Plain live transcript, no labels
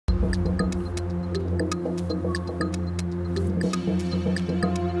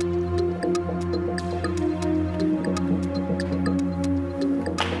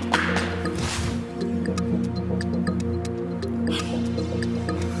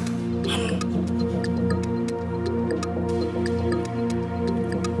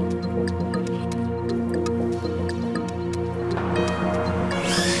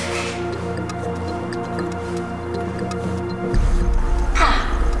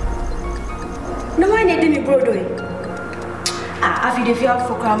If you have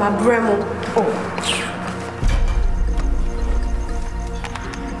for my bremo. Oh.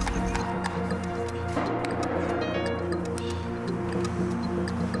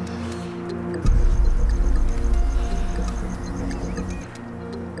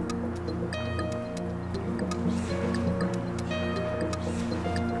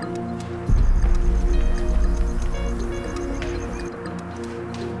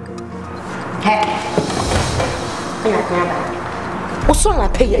 So I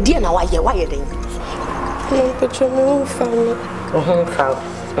pay a dear now. Why are they? But you know, family.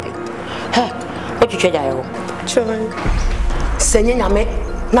 What you try? Sending a me,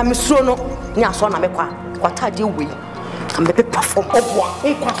 Namisono, Nasona Mequa, what I do we can be perform. Oh,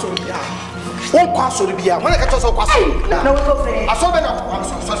 one castle to be a when I catch us. No, I saw them.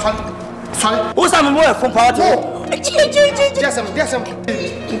 Sorry, who's I'm more from party? Yes,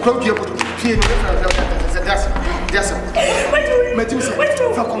 yes,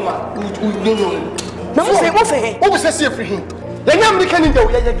 no, what was I say for him? The number can go,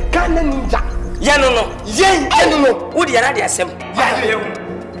 Ghanaian ninja. Yeah, no, yeah, I don't know. Would you rather say? What's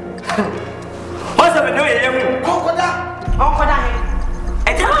up? No,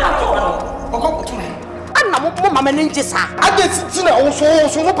 I'm not Mamma Ninjas. I didn't know so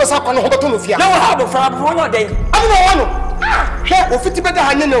what was up on the bottom of you. No, how about 1 day? I don't know. Here, 50 better,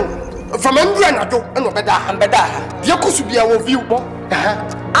 I know. From Andrea, and better, and better. You could be our view.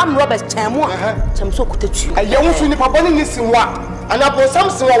 I'm Robert Chamwa. Some so could you. I young Philip Abonning is in one, and I was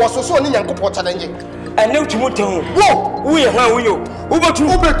something I was so in Yanko challenging. I know to what home. Whoa, we are how you. Uber to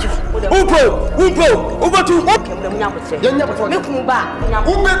Uber to Uber to what can the young never looking back.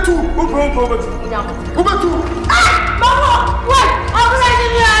 Uber to Mama, what? I'm ready.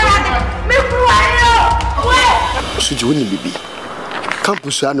 What?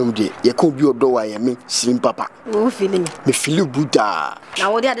 Campus anum de ye ko bi odo wa ye me slim papa wo feel me me feel buda na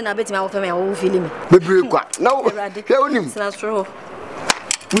wo de ade na beti me wo fe me wo feel me bebre kwa na wo he onim sna stro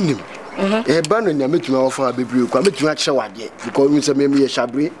unim e ba no nya metuma wo fa bebre kwa metuma kire wade because we say me ye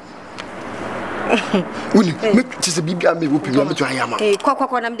shabre unim me tise bibia me wo pibia metuma ya ma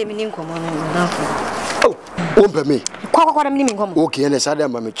kwa na me de me nkomo na oh wo mpe me kwa na me ni nkomo okay na sada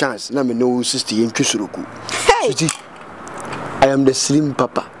ma me chance na me no 60 ntwisuruku hey I am the slim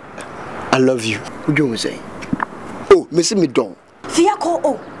papa. I love you. What do you say? Oh, Missy me don't. Fiako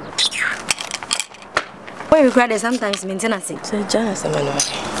oh. Why we cry sometimes maintenance? Say just a minute.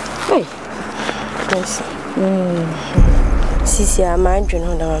 Hey. Yes. Sisi, I'm wondering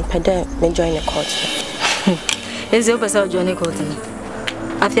how I'm peddling. Me join the court. Is the opposite join the court?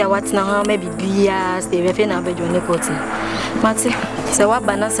 After what's now maybe BS. They will find out join the court. Matty, so what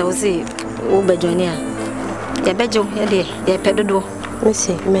banana say? Oh, be join here. Ya bejo ya de ya pedodo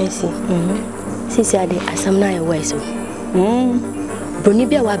mercy sisi ade asam na ya wise boni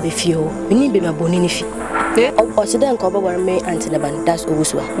bia wa be fie o ni be ma boni ni fi o se den ko ba war me anti na ban das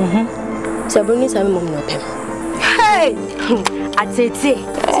owuswa se boni sa me mom no pem hey atete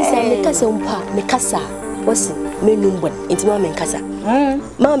sisi me kasa umpa me kasa wasi me numbon intima me kasa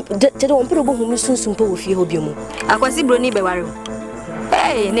mam te do ompro bo hu sunsun po wo fie ho biemu akwasi broni be ware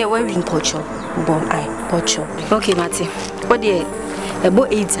hey ne wari pocho bom ai pocho okay mate what dey ebo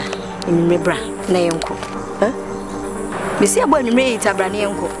 8 enumebra na yenko me see ebo enumre 8 abra na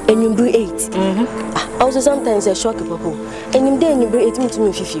yenko enumbre 8 also sometimes a shock people enumde enumbre 8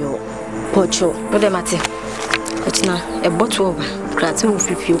 mutumi fifio pocho what dey mate otina ebo to oba krate wo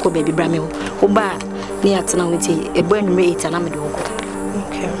fifio ko baby bra me wo ba ni atena wenti ebo enumre 8 na me de woko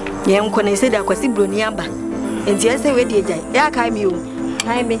okay yenko na se da kwasi broni aba enti ese we dey jai ya kai mi o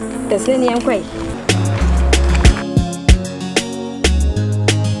hi me teseni yenko ai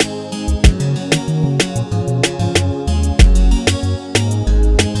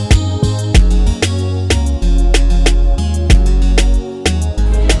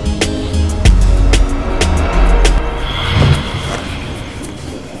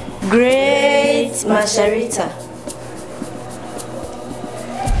Masharita.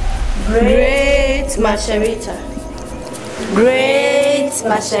 Great Masharita. Great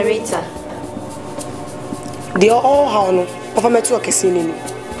Masharita. They are all how no. Papa met you a casino.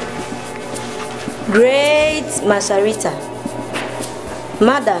 Great Masharita.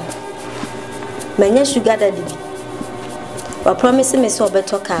 Mother, my sugar daddy. But promise me so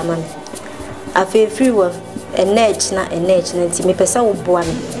better car, man. I feel free with a nedge, not a nedge, and me pesa will born.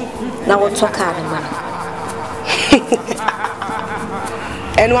 Now we'll talk car, man.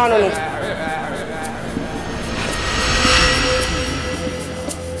 And one on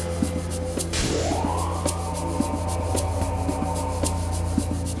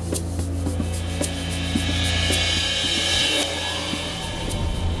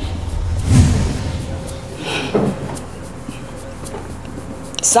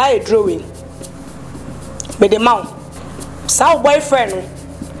Say drawing. But the mount. Say boyfriend.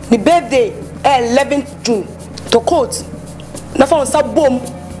 The birthday 11th June. To quote. Nafa on sa boom.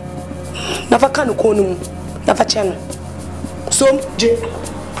 Nafa kanu konu. Nafa channel. So J.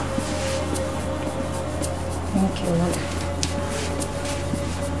 Thank you.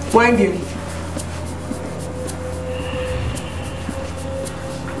 Wind you.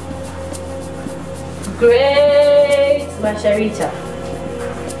 Great Masharita.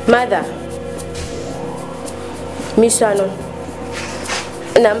 Mother, Miss Anon,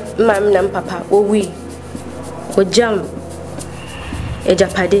 Nam Papa, we, o jam, a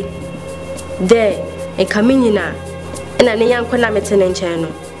japade, there, a caminina, and a young Konamitan and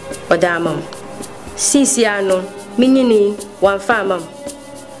channel, or damn. Sisiano, Minini, one farmer.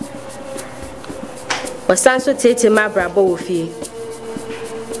 Was Sanso Tate Mabra Bofi.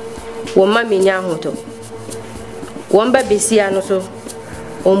 One mammy Yahoto. One baby Siano so.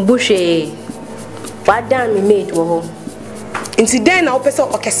 On bushe, what damn me made to home. Incident, I'll pass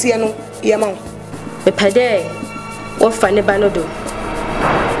out Ocasiano, Yamon. The pade, what funny banodo.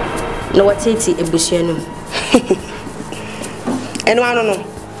 No, what it's a busiano. And one no.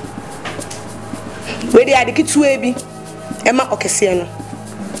 Where they are the kids baby, Emma Ocasiano.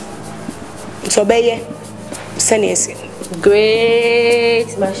 So, Baye, Senesi. Great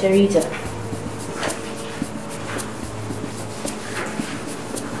Masharita.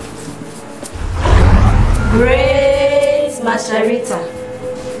 Great Masharita.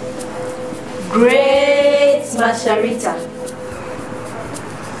 Great Masharita.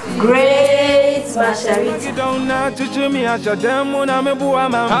 Great Masharita.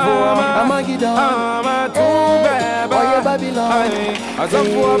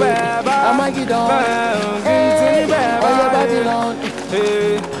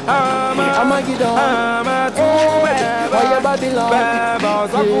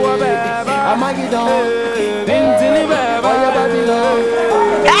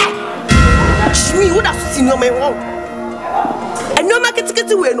 Me, what has seen your man? And no market to get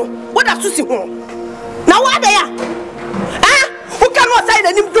away. No, what has to see home? Now, what they are? Who cannot say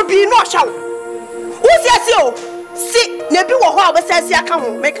the name to be no show? Who says you? See, Nebu or says you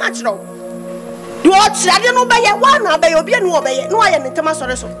come, make catch no. You watch, I don't know by your one, by your being no by no, I am in Thomas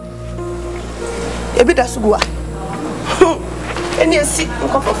or so. A bit of Sugua. And you see,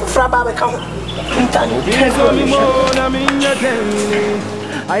 Fraba come.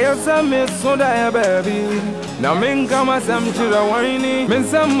 I have some soda, baby. Now, men come as I'm to the whiny. Men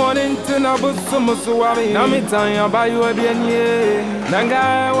some morning to Nabu Sumusuami. Now, me time by you again, ye.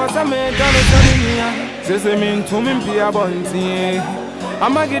 Nanga was a man done it. Says I mean to me, Pia Bonti.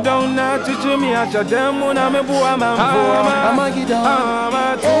 Armageddon now to me at your dam when I'm a boy. Armageddon, I'm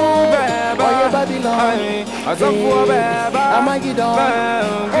a two baby. As a poor baby. Armageddon,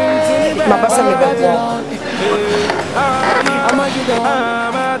 Armageddon,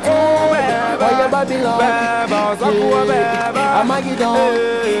 I'm a two baby. Babylon, Armageddon,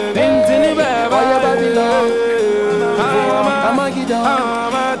 Bintini baby. Armageddon,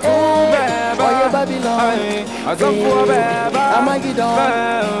 I'm a two baby. Babylon, as a poor baby. Armageddon,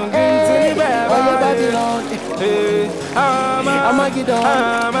 Bintini baby. Babylon, Armageddon,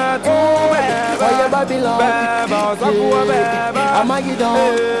 I'm a two baby. Babylon,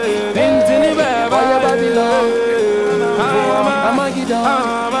 Armageddon, Bintini baby. Babylon, Armageddon,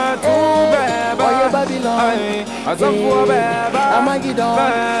 I'm a two baby. Babylon, as a poor baby. Armageddon,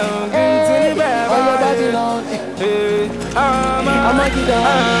 Bintini baby. Babylon, Armageddon,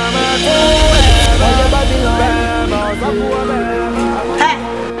 I'm a two baby. Babylon, hey,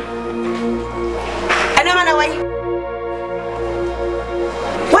 I don't know why.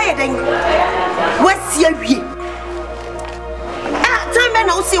 Where then? What's your view? Time and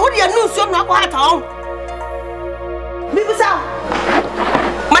I'll see what you know. So, not at home. Because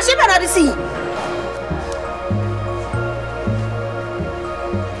my ship at the sea.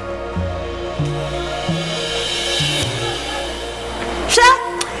 Sure,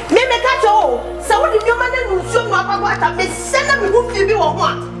 me catch all. So, what did your man do? So, my papa, I may send them who you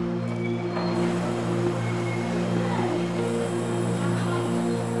want.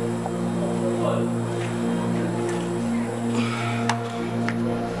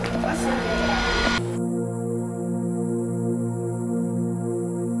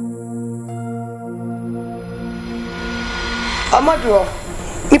 Amadro.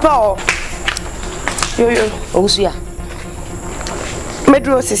 Nipa yo. Osuya.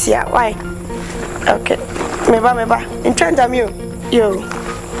 Medro sisia. Why? Okay. Meba. In trend am you. Yo.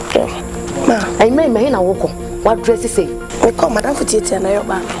 Ma, I may na woko. What dress is say? We come madam for theater na yo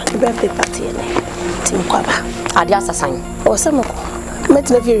ba. Birthday party na. Tim kwaba. Ade asasan. O se moko. Met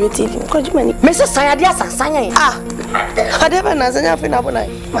na view TV. Ko jumani. Me se san ade asasan. Ah. Ade ba na sanya fi na bona.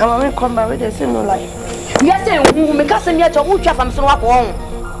 Mama me come ba we dey say no lie. Yes, who make us near to Ucha from Son Wako.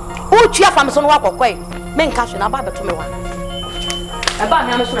 Ucha from Son Wako, quay. Men cash and a barber to me one. About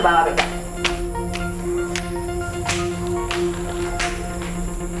him, Mr. Barber.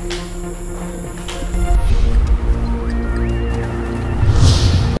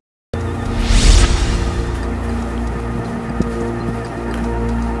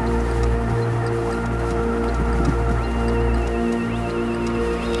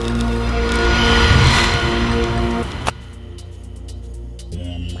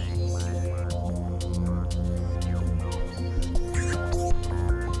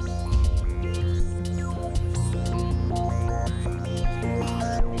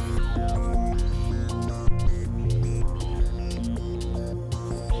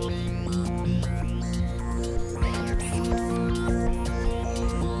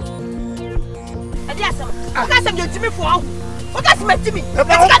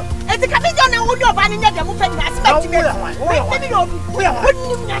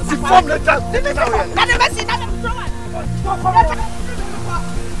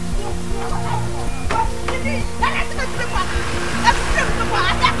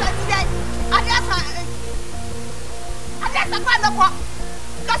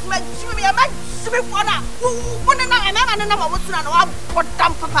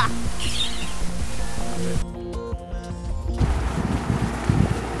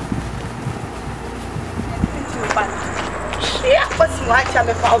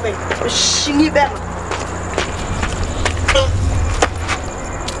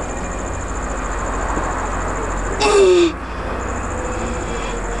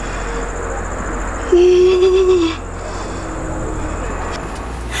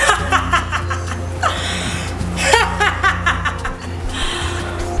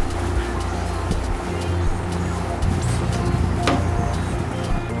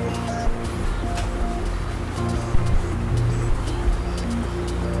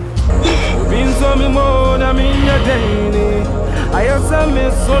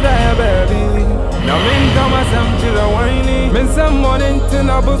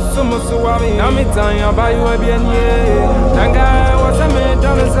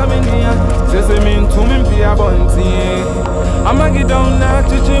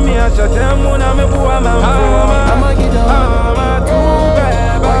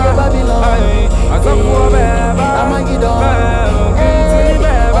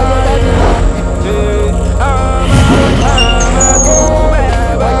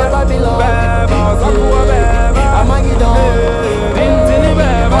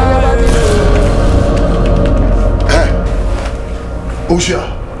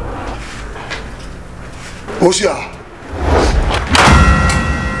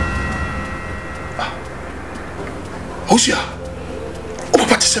 Osia. O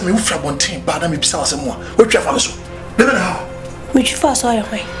papa ti se me ufra bontin ba na me bisa wase mo a. O twa fa so. Never how. Me twa so ya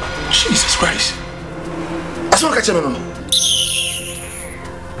hwan. Jesus Christ. Aso ka che me no.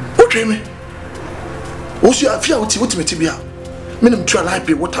 O twa me. Osia afia wuti me bia. Me nem twa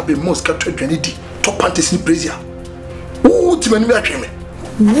library water be most ka twa dwane di. Top panties ni brazier. O ti me ni atwe me.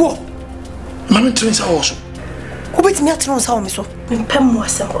 Wo. Mama train sa wo so. Ko beti me atron sa wo me so. Me pem mo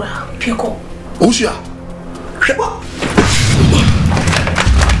asem kora. Pieko. Osia. Sheba.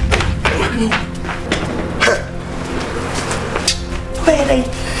 Wait.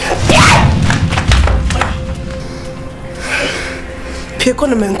 Pieko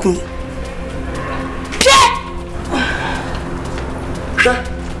na menku.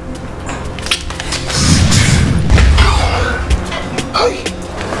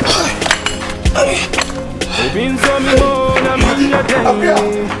 Been so me more na minha day.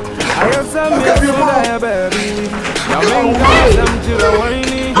 I am some baby. Now men come them to the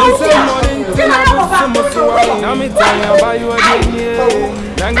whiny. Some morning to some more. Now me tell you about you again.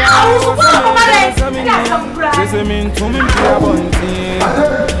 Nanga some mean to me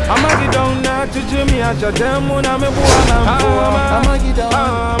I'm a down now to Jimmy at your demo. I'm a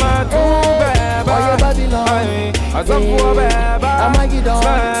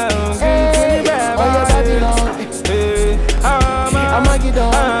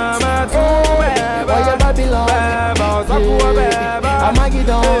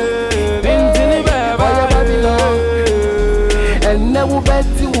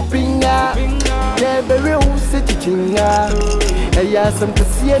ya some to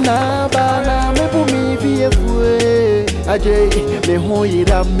see na bana me bu mi bi efue aje me ho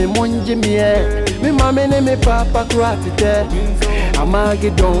yira me monje me mama ne me papa kratite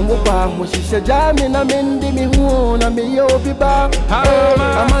Armageddon wo ba mo shisha jami na mendi mi hu na me yo bi ba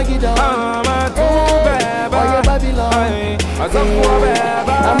Armageddon Oye Babylon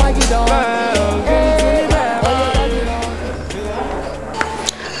Armageddon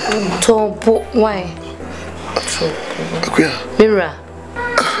Topo why Akuya Mira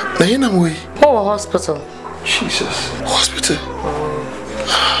na hina moyi oh hospital Jesus hospital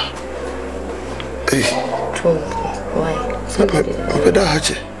Hey Topo why Opeda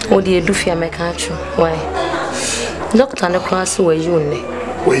hache o de edufia meka achu why doctor na class wa you ne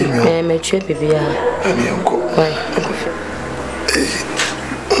Wait me me tue bibia ani enko why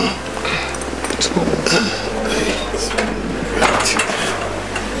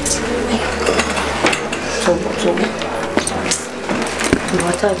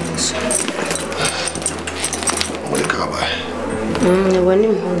What are these? What the car by? You want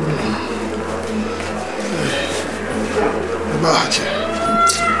him home? Bahache.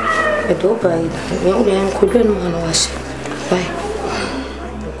 I don't buy it. You only could do one wash. Why?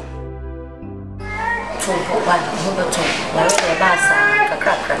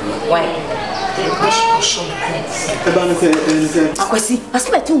 Why? Akwasi,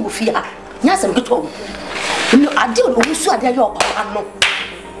 asibeti wo fia. Nya asem keto. No ade o wo su ade ayo papa no.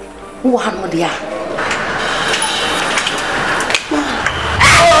 Wo ha no dia.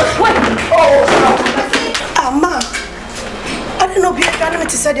 Ama. I don't know be a me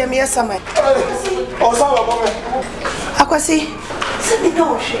to say dem yes am. Oh sawa bo me. Akwasi, se mi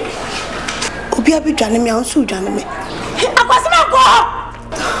no hwe. Obi abi dwane me an so dwane me. Akwasi ma ko.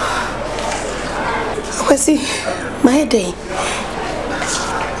 Akwasi, my head.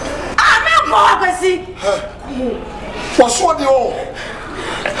 Akwasi. What's what you?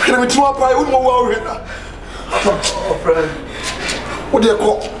 Can we try pray with more here? What do you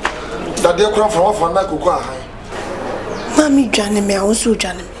call that? They come from off and I could go. Mami dwane me an so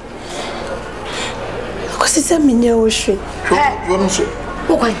dwane me. Akwasi se mi nye o hwe. You don't say.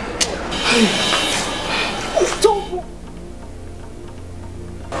 Okay.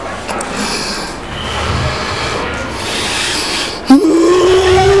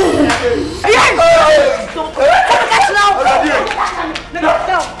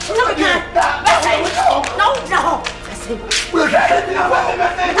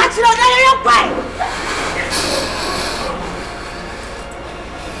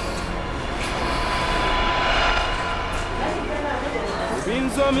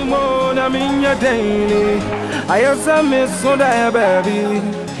 I have some miss so that baby.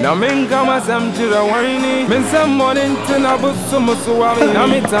 Now men come as I'm to the whiny. Men some morning to Nabu Sumuswami. Now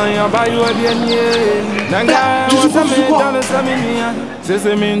me tell by you again. Nanga was a man down a Samia. Says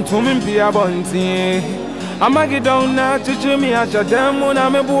a mean to me be a bunty. Armageddon now to Jimmy at your damn when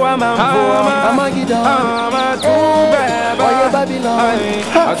I'm a boy. Armageddon Oye Babylon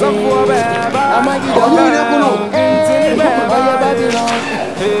Armageddon Oye Babylon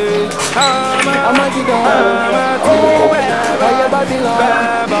Armageddon Oye Babylon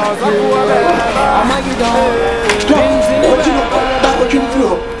Armageddon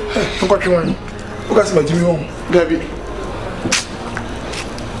Because my Jimmy home, Gabby.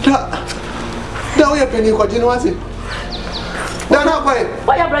 Now you're penny what you know. Now, not quite.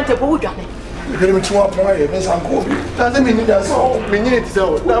 Why you bring the boot on it? You're going to walk away, Miss Uncle. Doesn't mean that's all. We need it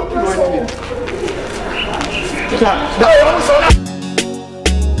so. Now,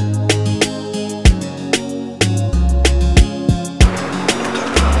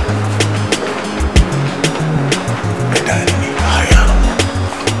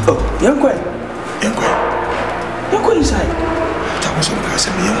 Young quay inside. That was what I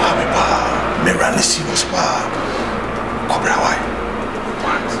said. Me and Happy Pa, me ran the serious pa. Cobra why?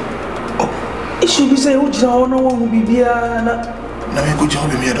 It should be say, oh, no one will be here. Now me go job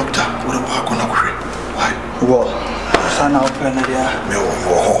me a doctor. What a walk on a crib. Why? What? Son out Canada. Me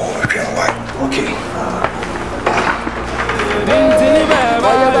why? Okay.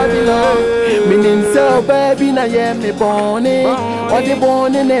 Meaning so baby na ye me borny. What the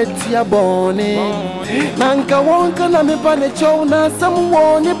born in it ya borny. Nanka wonka na me pane chow na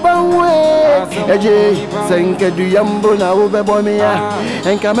someone banwe. Eje senke du yambo na ube bomia.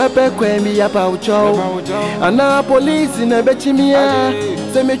 Enka mepe kwemi ya paucho. Ana police na bechimia.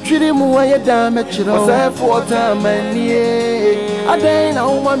 Se me chiri mu aye da me chiro. Se for time nie. Adai na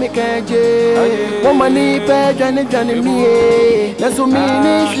uma me keje. Woman ni pe Johnny me. Na so me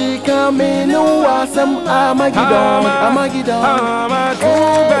ni she come no wasam Armageddon.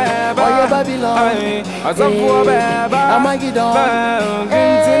 Oh yeah Babylon. Asante beba. Armageddon.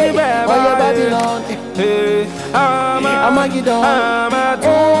 Oh yeah Babylon. Armageddon.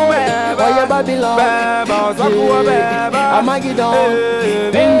 Oh yeah Babylon. Armageddon. Oh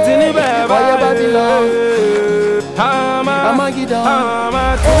yeah Babylon. Armageddon. Oh yeah Babylon. Armageddon.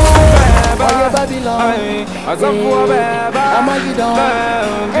 Oh yeah Babylon. Armageddon.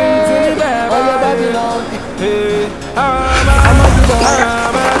 Oh yeah Babylon.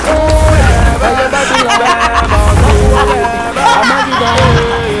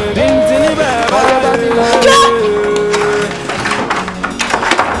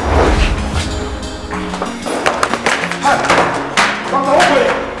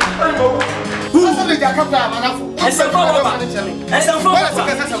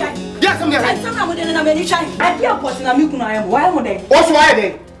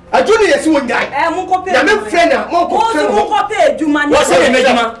 I do need a soon guy. I'm a friend.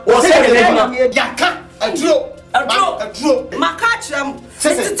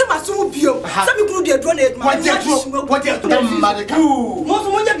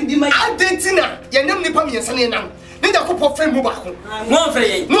 Need a couple of friends move back. No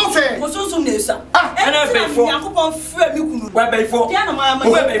fair. No fair. Was also Nessa. And I pay for Yakupon Fred. Where by for Yanama,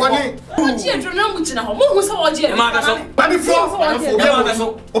 children, which in a home was all Jim. But before,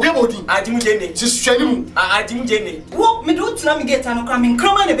 okay, I didn't get it. Just shame. I didn't get it. Walk me to let me get an coming.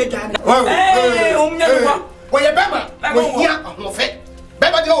 Come on a bit. Hey, where your Bama? No fair.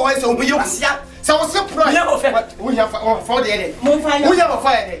 Bama, you always open your so I was surprised. We have 4 days. We have a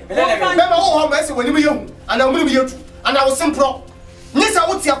fire. Remember all messing when you were young, and I will be you. And I was simple. Yes, I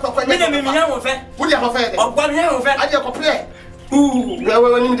would see a proper minimum. We have a fire. Or 1 year of I have a play. Ooh, there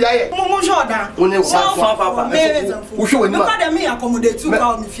were in the air. Momo Jordan. When you saw Papa, who should not me accommodate 2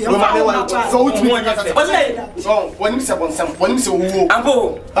 pounds if you are so when you say one, when you say,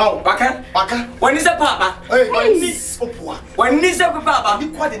 Uncle, oh, Akan, when is a Papa? When is a Papa? Be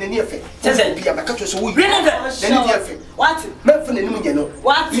quite in the near fit. Be a catcher so we what? Melfin and you know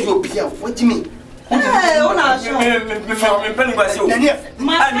what you will be out. What do you mean?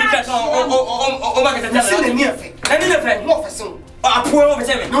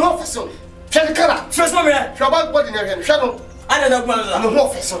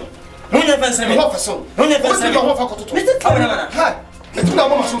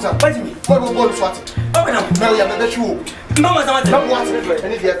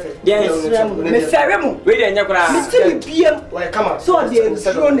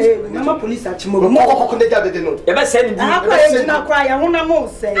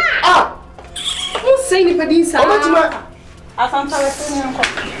 Asante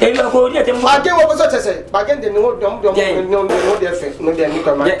I get what was I say? Back then, no, don't their face, no, their new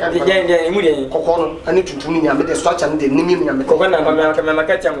command. I need to me, I made a structure and the name of the Coconut.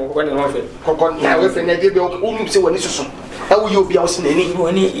 Now, if I give you only say when it's so. How will you be out in any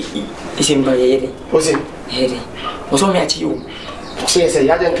is in by Eddie? Was it Eddie? Was only at you. Say,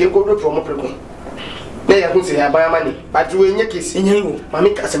 I didn't go to promo. They are going to buy money, but you in your case, in you, Mammy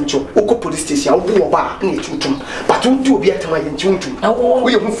Casamcho, Oko police station, I'll bar, and it's but you be at my intuition. Now,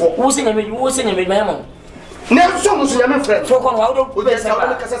 we are for who's in a mamma. Now, so much young friend, so come out with us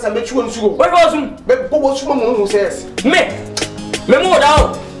and make you and so. Where was him? But what's woman who says, Memo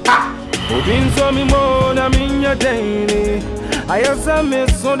down. Ah, Odin saw me more, I mean your day. I have some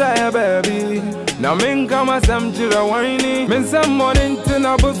miss so that baby. Now men come as some chira whiny. Men some morning to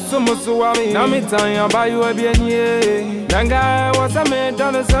na bus some suami. Now me time buy you a bien. Nanga was a man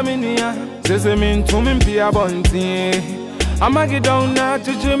done a saminia. Says a mean to me be a bunty. Armageddon na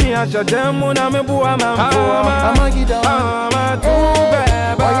to Jimmy at your damn when I'm a boy. Armageddon.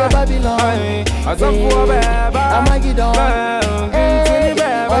 Babylon. As a poor baby. Armageddon.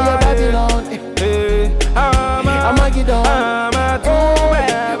 Babylon. Armageddon.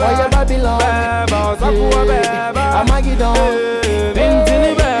 Babylon. Armageddon.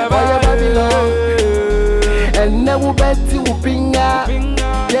 Babylon. And now bet to Pinga.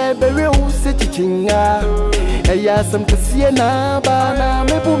 Yeah, very old city chinga. Yeah, some to see an abana,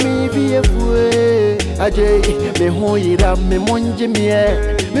 me put me via fue. Ajay, me hoira, me monje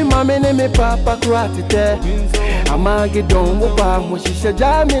me mamma me papa gratite. Armageddon, Oba, Moshisha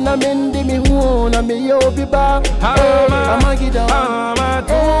Jamin, a mendi me wona me yobi ba. Armageddon,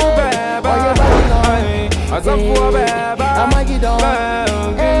 Armageddon, Armageddon,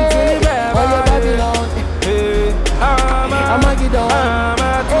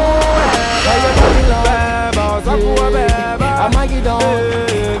 Armageddon.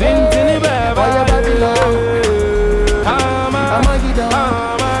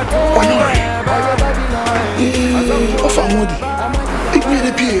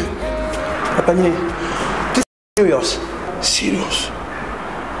 Serious.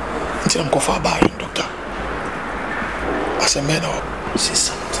 Until I'm going for a bar, doctor. As a man, say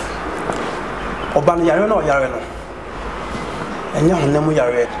something. Oban Yareno, Yareno. And young Nemo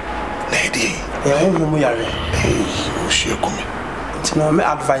Yare. Lady, Nemo Yare. Oh, she coming. It's no my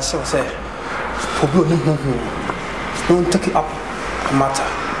advice, I say. Don't take it up a matter.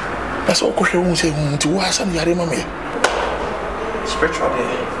 That's all question won't say to was and Yarema. Spiritual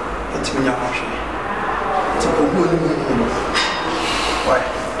day. It's me, why?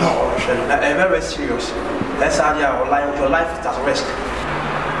 No, I'm very serious. That's how your life is at risk.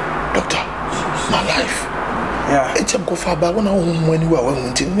 Doctor, my life. Yeah. It's a go far back when you are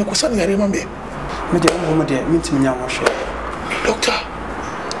wanting to make something I remember. Doctor,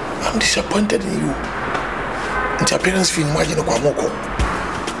 I'm disappointed in you. And your parents feel imagine a Kwamoko.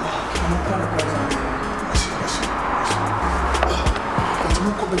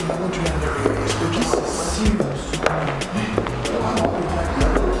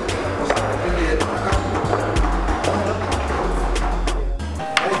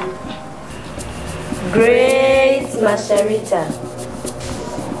 Great Masharita.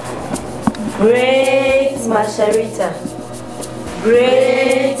 Great Masharita.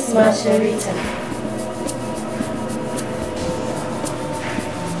 Great Masharita.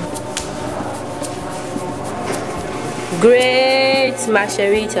 Great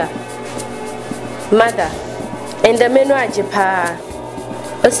Masharita. Mother, and the menu at Japan.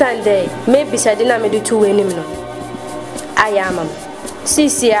 Asante, maybe Sadina me do 2 winning. I am.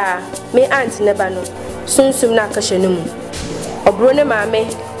 Sisia, me aunt Nebano. Soon na kashenum. Obrone mame.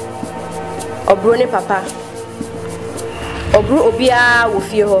 Obrone papa. Obru obia wo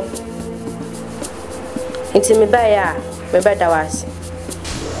fie ho. Inti me ba ya, me ba dawas.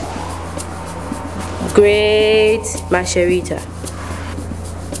 Great Masharita.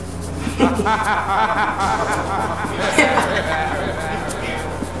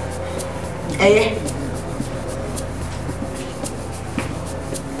 Eh.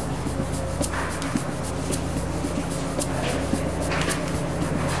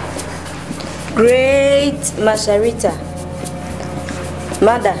 Great Masharita.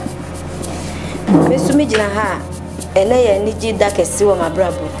 Mother, Mesumi jina ha, ene ye niji da kesi wa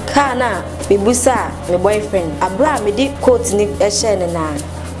mabrabo. Kana, mibusa, my boyfriend. Abra me di coat ni ehye na.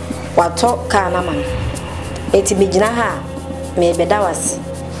 Wato kana man. Eti mi jina ha, me bedawasi.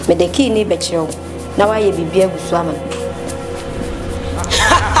 Me de ki ni bechiro. Na wa ye bibia gusu ama.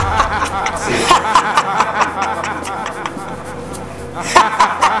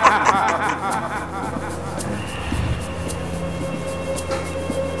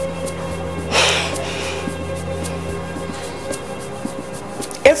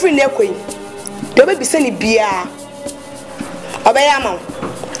 Every nekwe do be se ni bia obaya ma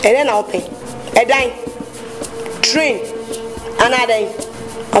ene na open edan train another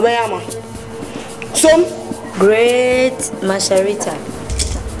obaya ma some Great Masharita.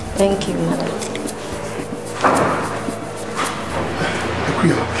 Thank you, mother.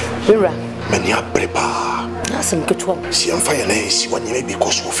 Mira, Mania prepare. Nasem ketwa. Si amfanya na esi wanyeme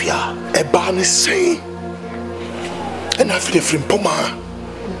because of ya. Eba ne sei. And I feel free poma.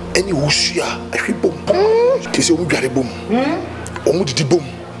 Any usia, I feel boom. Tis a wood boom. Didi boom.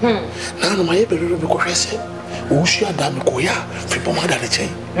 Now, my ever because usia dam koya, free poma than a chain.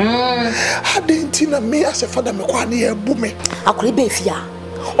 I didn't think me as a father Mequani a boom. I could be fear.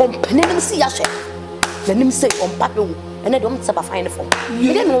 On Penem see us. Let him say on Papu, and I don't suffer fine for.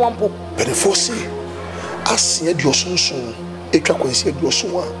 You didn't want to. But the force, I see your son soon. A track when see your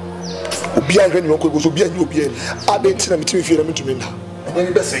son. Obian when you go to be a new bien. I didn't tell me to fear me to me now.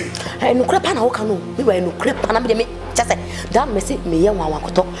 And crap, I know. We were no crap, and I mean, just that message me, young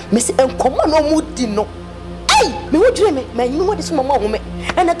Wakoto, Miss and common no mood dino. Hey, me would dream it, man, you know this moment,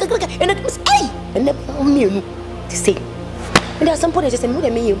 and I took it, and it was hey, and never knew to say. And there's some point just a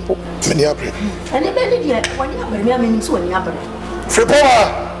million me, and the belly yet, one year, I mean, so any other. Free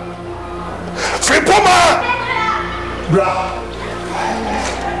Poma! Bra!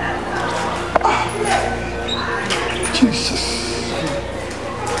 Jesus.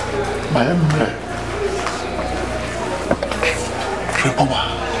 My embrace. Free Poma.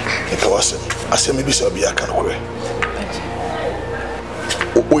 I said maybe so be Akan.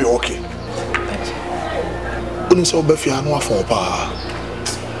 Oh, you're okay. Only so be fear no for pa.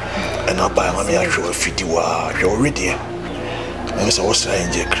 And I buy my actual 50 you're ready. And so was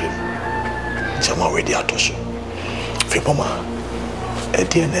trying to cream. Some already at us. Free Poma. A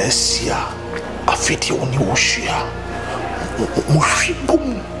DNS here. A 50 only Ushia. Mushi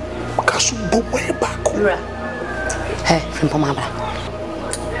boom. Kasu boom way back. Hey, from Pomabra.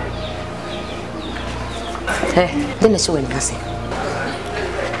 Hey, then the show in Nasi.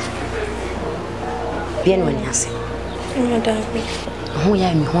 Bien when Nasi. Oh,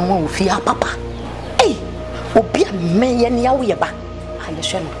 yeah, me one with your papa. Hey, will be a man yen yawiba. I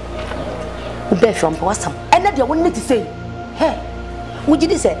assure you. Who bear from Possum. And that you wanted to say, hey, would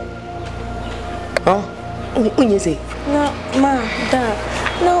you say? Oh, when you say, no, ma, dad,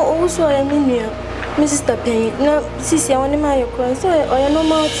 no, also I mean you. Mrs. Tapin, no, Sissy, I want to marry your cross, so I know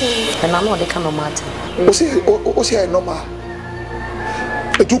Martin. And I know they come on Martin. What's here, no ma?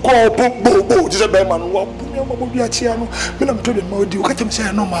 To call Bo, just a bear man, what would be a chiano? When I'm telling my dear, look at him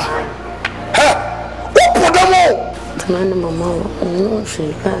say no ma. Ha! What put them all? The man, Mamma, no,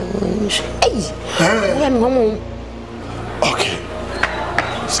 she, hey, Mamma. Okay.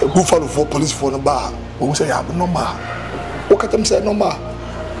 So, who follow for police for the bar? Who say, I have no ma? Look at them say no ma.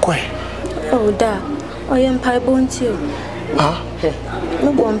 Quay. Oh, da. I am pie bone too. Huh?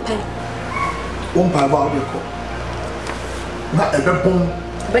 No one pay. One pie about you. Not a bone.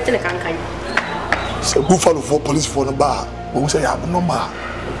 Better than kind. So, who follow for police for the bar? Who say, I have no ma?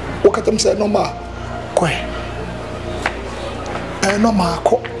 Look at them say no ma. Quay. No ma.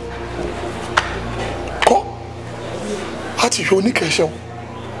 Ko. Hati yo ni kesho.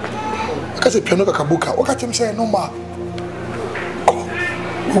 Akaze piano kakabuka. Look at him say no ma. Ko.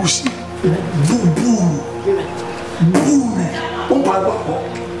 Who see? Boo.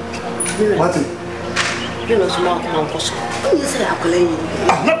 What is it? You know, small town person. You say, I'm calling you.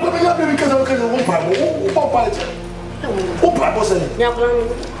 I'm not going to be because I'm going to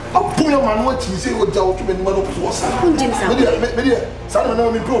I'll pull your man what you say what you been mother was. Some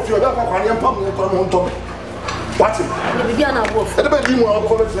improve your What is it? Everybody more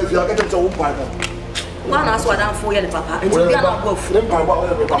college if you are getting to one Bible. One asked what I'm for, Papa, and we are not both. You're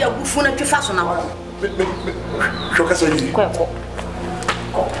good for a fashion now.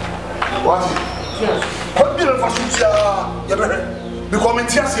 What? What did you becoming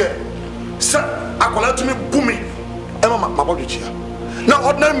tears here? Sir, I call to me booming. Emma, my body chair. Now,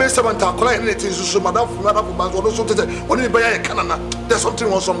 ordinary May 7th, I call anything so Madame also only by a canana. There's something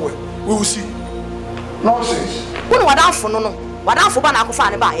wrong somewhere. We will see. Nonsense. What I'm for no. What I'm for, I could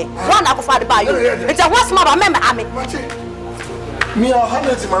find by it. One I could find by you. It's a what's my member. I mean, me, I'll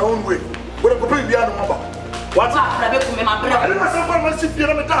handle it in my own way. But I could be beyond number. What's up? I don't know if you're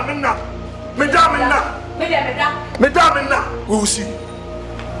Madame, we will see.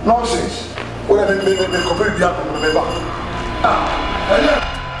 Nonsense. What I mean, completely beyond number.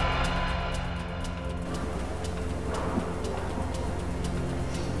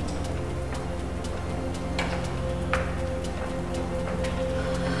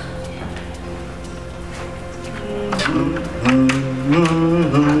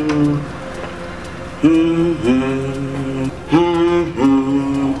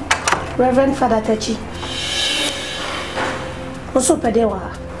 Reverend Father Techi. Also, Padewa.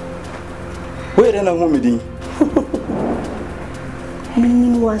 Where are you meeting?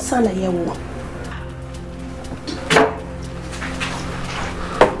 Meaning one son, a year.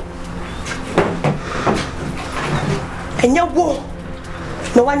 And your war.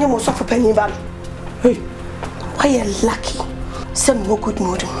 No one you must suffer penny ban. Hey, why are you lucky? Some more good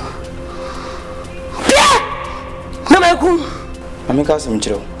mood. No, my goon. I'm a cousin,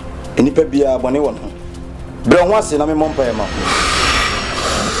 Joe. Any pebia, bonny one. Brown was in a mompema.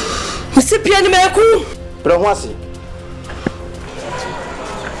 Mississippi, American. Brown was it?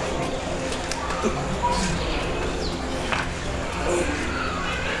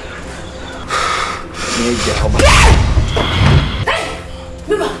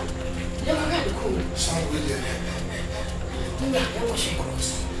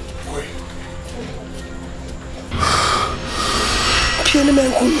 Piano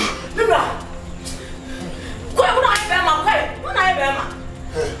man,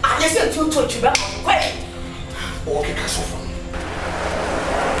 I just to touch you back. okay, Castle.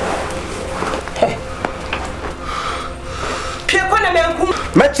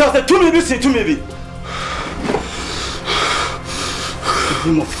 Match us the 2 minutes to maybe.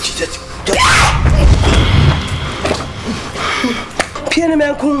 Piano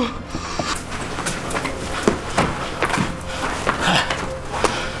man,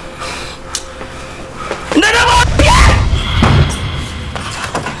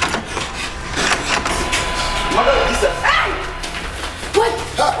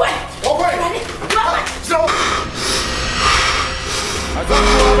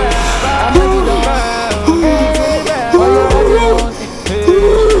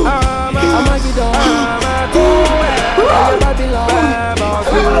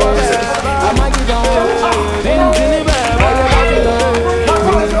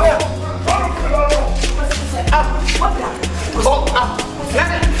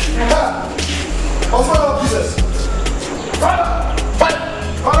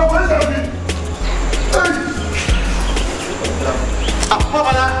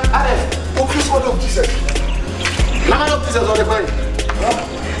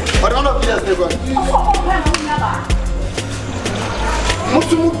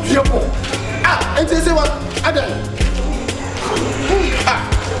 mu diabo. Ah, enti say what? Adan. Ah,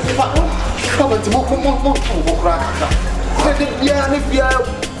 come on, mo kura kaka. Ne bia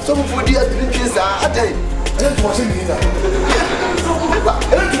so mo fodi adrinki sa Adan. Adan to say ni na.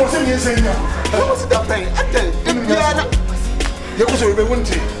 Adan to say ni say na. What was that thing? Adan. Bia na. You go so we won't.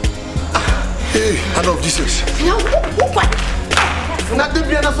 Hey, hand of Jesus. No, what? Not the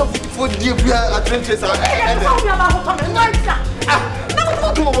piano of for dear adventures. Oh,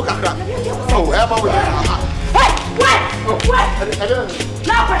 Emma,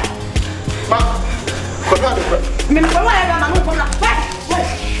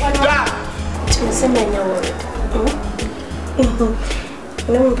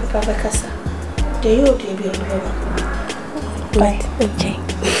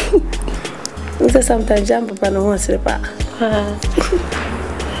 so sometimes jump up and once the back.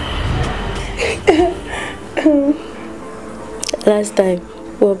 Last time,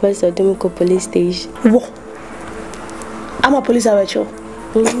 we were by the police station. What? I'm a police officer.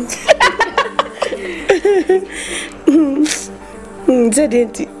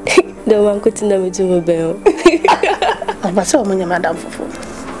 The one cutting them into a bell. I'm a so many madam for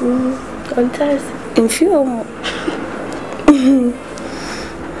contest in film.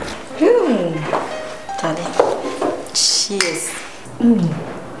 Cheers.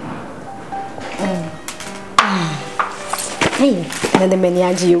 Hey, and the many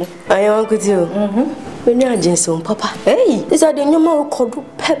are you. I want to do. When you are Jenson, Papa. Hey, these are the new more called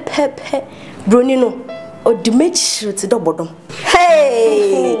pep. Brunino or the match to the bottom.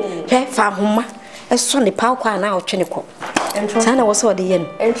 Hey, pep farm, a son the power and now Chenico. And Tana was all the end.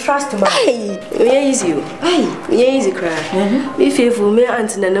 And trust me. Hey, easy. Hey, easy cry. If you for me,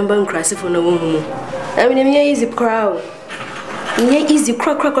 Auntie, the number and crash for no woman. I mean, easy crowd. Easy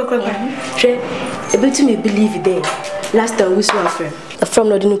crack. She, a bit to me believe there. Last time we saw a friend. From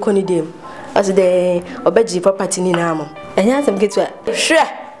the Nukoni Dame. As the Obeji property in Amo. And yes, I'm get to it. Sure.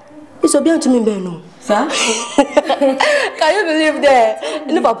 It's obeying to me, Beno. Sir? Can you believe that?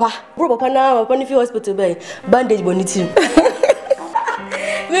 No, Papa. Bro, Papa now, upon if you hospital bay. Bandage bonity.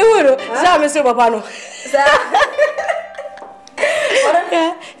 Me would, Mr. Papano.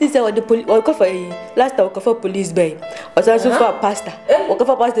 This is what the police or cover last time cover police bay. Or also for pastor. Or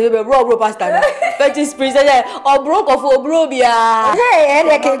cover pastor, bro pastor. Fetching prison or broke off or brobia. Hey, and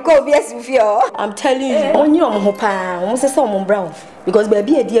I can go yes with you. I'm telling you, on your mopa, almost a salmon brown. Because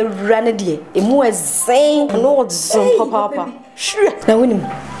baby a dear ran a dear. It was saying no what's some papa. Sure. Now when him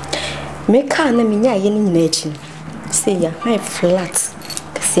make her name in your nature. Say ya, my flat.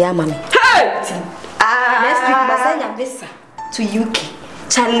 Say ya, mammy. Next week, Masaya Visa to UK.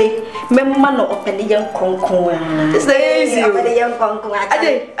 Charlie, my man of a young conqueror. It's easy. A young conqueror. I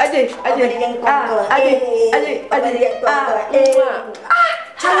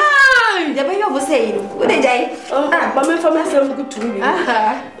the baby was saying, what did I? Mamma for myself, good to me.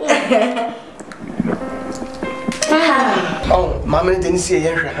 Oh, Mamma didn't see a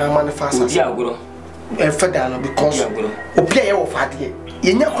young manifest. Yeah, good. And Fadana because of play of Fatty.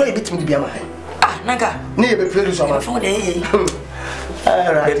 You're not quite between the Biama. Ah, Naga, never produce on my phone.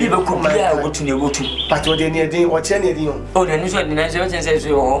 The people could be out to the road. But what they need, what's any? Oh, the news and the answer says,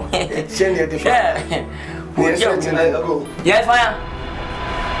 oh, send it. Yes, fire.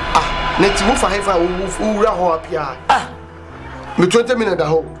 Ah, next move for him who up here. Ah, me 20 minutes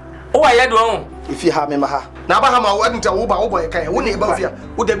ago. Oh, I had wrong. If you have me, Maha. Now, I wasn't a woman over a kind. Wouldn't above here.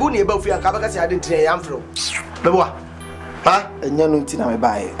 Would the bunny above here? Cabacas, I didn't say I'm from. But what? Huh? And young Tina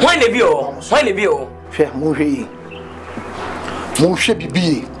buy. When the bill? Fair movie. Monshe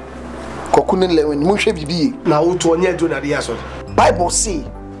Bibi. Cocoon Lewin, Monshe Bibi. Now, to a near to the Bible say.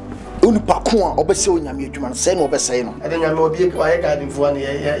 Only Pakua or Besson, Yamuman, same or Bessano. I think I will be quiet garden for 1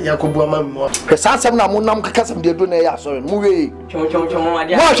 year. Yakubu, the Sansa Namunam Cassam de Dunea, sorry, movie. What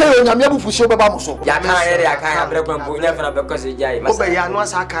shall Yamu for Soba Bamuso? Yakan, never because Yan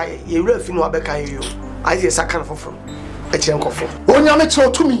was Akai, you will feel what Becca you. I see a second from a chunk of it. When you make so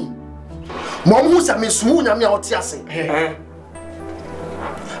to me, Mom who's a Miss Moon, I'm out Tiasi.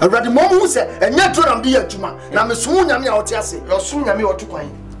 I read the Mom who said, and yet to be a Juma. Now Miss Moon, I'm out Tiasi, or soon I'm out to coin.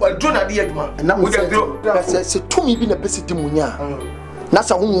 Well, do not be a man. And now, say to me, being a basic demonia.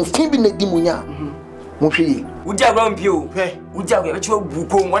 That's a woman, Phoebe Demonia. Mushi, would you run you? Would you have your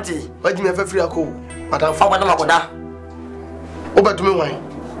book? What do you ever feel? Madame Fawanakoda. Over to me,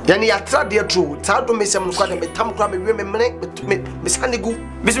 wine. Yanni, I tried their true. Tell to me some quite a tam crabby women, Miss Handigo,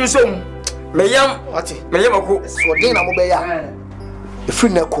 Miss Home. Mayam, what? Mayamako, Swadina Mobaya. A free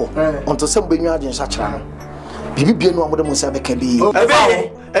neco until some big in such a Bibi bien one with the Musabe can be.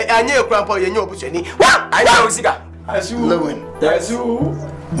 I knew Grandpa, you know, what? I know, cigar. As you, Lewin. As you.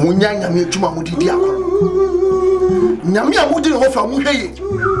 Munya nyame adwuma mudi di akoro. Nyame amudi ne ho fa mu hweye.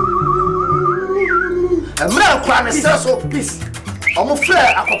 Emra kwa ne so please. Omo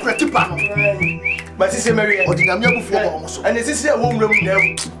frɛ akopra tipa no. Ba sisi Mary. Odi nyame abufu omo so. And sisi e wo mram na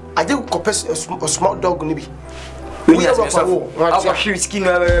ade kopes small dog ni bi. We are so. Our skin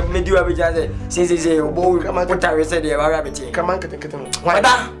medu abeja say obo what I said dey rabbit. Come on kete.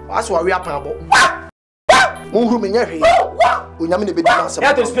 Wada, as we are pan bo. Mungu menya hwe. Onyame ne bedi ansem.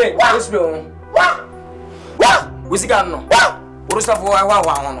 Ya to spray. We see gan no. Urusa fo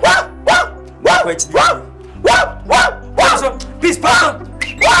wa no. Peace, person.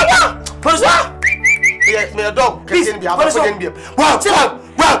 Yeah, me a dog. Peace, be a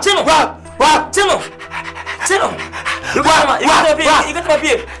Tino. You got my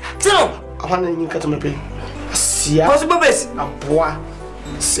pay. Tino. I want to cut my pay. See, possible base. A boy.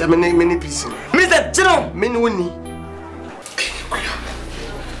 7 many pieces. Mr. Tino, Minuni.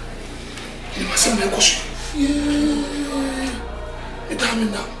 You must send me a question. Yeah. It's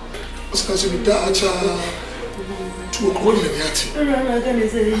happening now. What's going to be that? To a good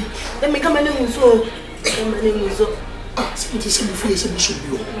let me come in so. Ah, something before you said, should be.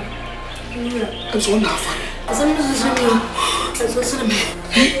 I'm so nafa. I'm so sorry.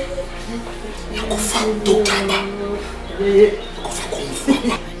 You go for doctor ba. You go for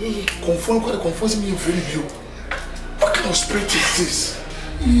confirm. Confirm me in very view. What kind of spirit is this?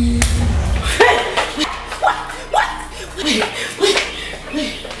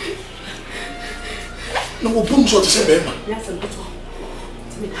 Wait. No, we'll boom so to say, baby. Yes, I'm good.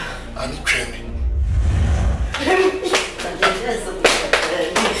 I need training.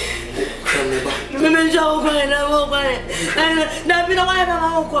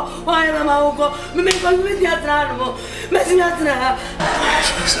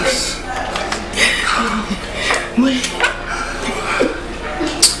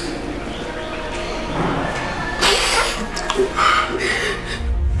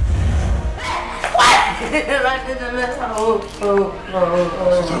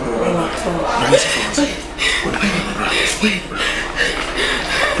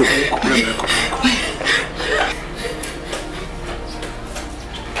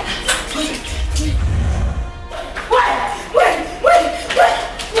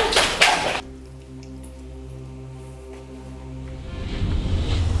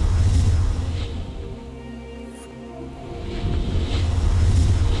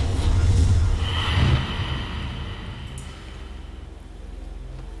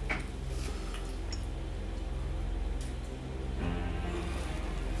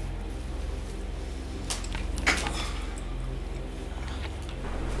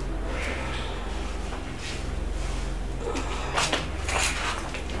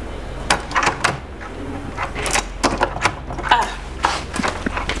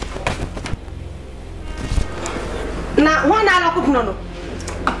 No.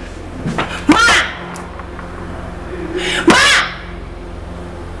 Ma!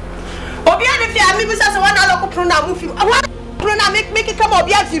 Obia de fia mi bisa se wana lo ko prona mu fi. Wana prona make it come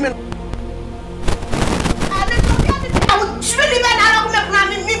obia fi mi. Ale obia de fia wo chiri be na lo ko me prona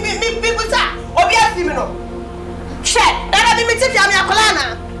mi bisa obia fi mi no. She, era mi ti fia mi akola na.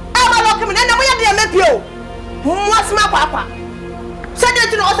 Aba lo ko mi na mo ya de me pio. Mo asma papa. Se de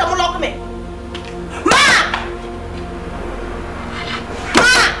ti no o se mo lo ko me. Ma!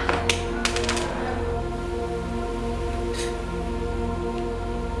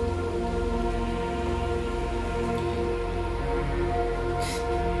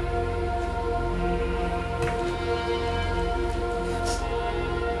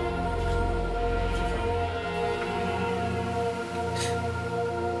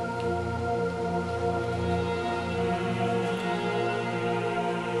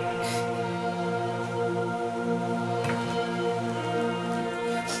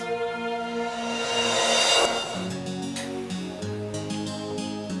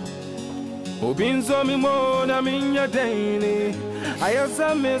 Obinzo mi mo na minya daini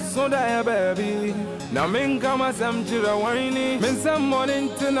ayasa me soda ya baby na minga masam jira waini mensam morning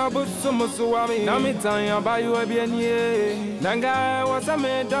tina busu musuwami na mitanya bayu abienie nanga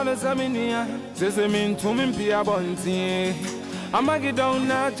wasame dana saminia sese min tumin pia bonti Armageddon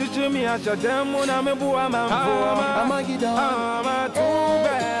na chichimi acha demo na mebuwa mambo Armageddon amatu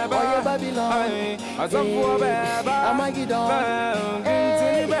beba oye Babylon asafu beba Armageddon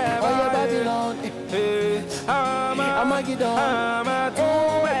gintini beba oye Babylon Armageddon amatu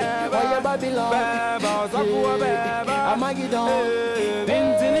beba oye Babylon beba asafu beba Armageddon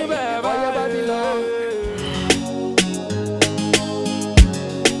gintini beba oye Babylon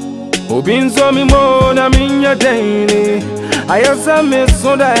Obinzo mi mo na minya daini I am Miss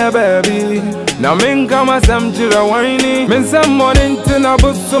Soda, baby. Now, men come as I'm Jira whiny. Men some morning to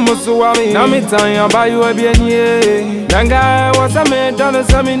Nabusumuswami. Now, me tell you about you a bien. Nanga was a man done a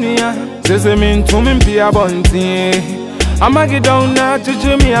Saminia. Says I mean to me, be a bunty. Armageddon na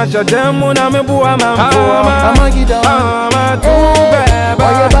chuchumi acha demo na mebuwa mambo Armageddon beba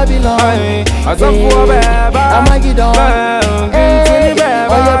oye Babylon asafu beba Armageddon oye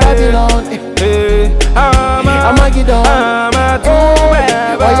Babylon Armageddon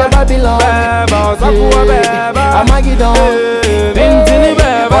beba oye Babylon asafu beba Armageddon oye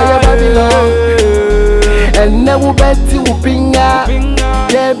Babylon and never bet to pinga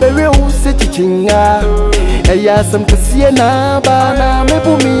yeah very use chichinga eya sam kasiye na ba na me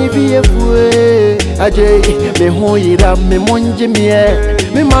bu mi vie fue aje me ho yira me monje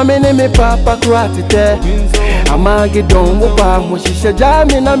me mama ne me papa kratete Armageddon wo ba ho shisha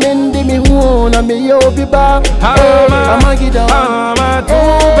jami na me ndi mi hu na me yo bi ba Armageddon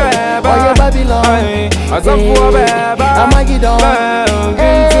beba oye Babylon asafu beba Armageddon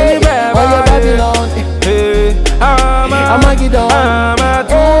oye Babylon Armageddon oye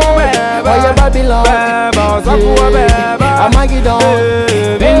Babylon Armageddon oye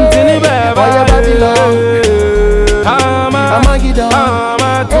Babylon Armageddon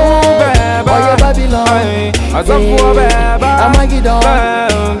oye Babylon Armageddon oye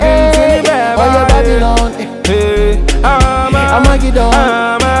Babylon Armageddon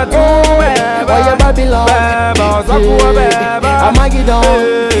oye Babylon Armageddon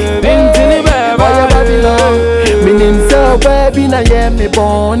oye Babylon meaning so baby na ye me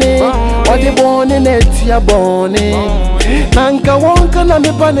born what the born in it ya born nanka wonka na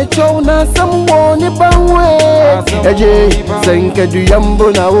me pane chow na someone banwe eje senke du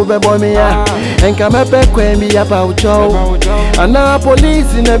yambo na ube bomi ya enka me pe kwemi ya pa ucho ana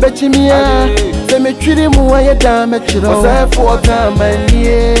police na bechimi ya se me twiri mu aye da me chiro se for time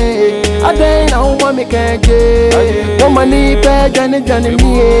nie adai na uma me keje woman ni pe jani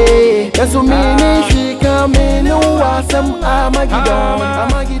mi yesu mi ni shika me no wasam Armageddon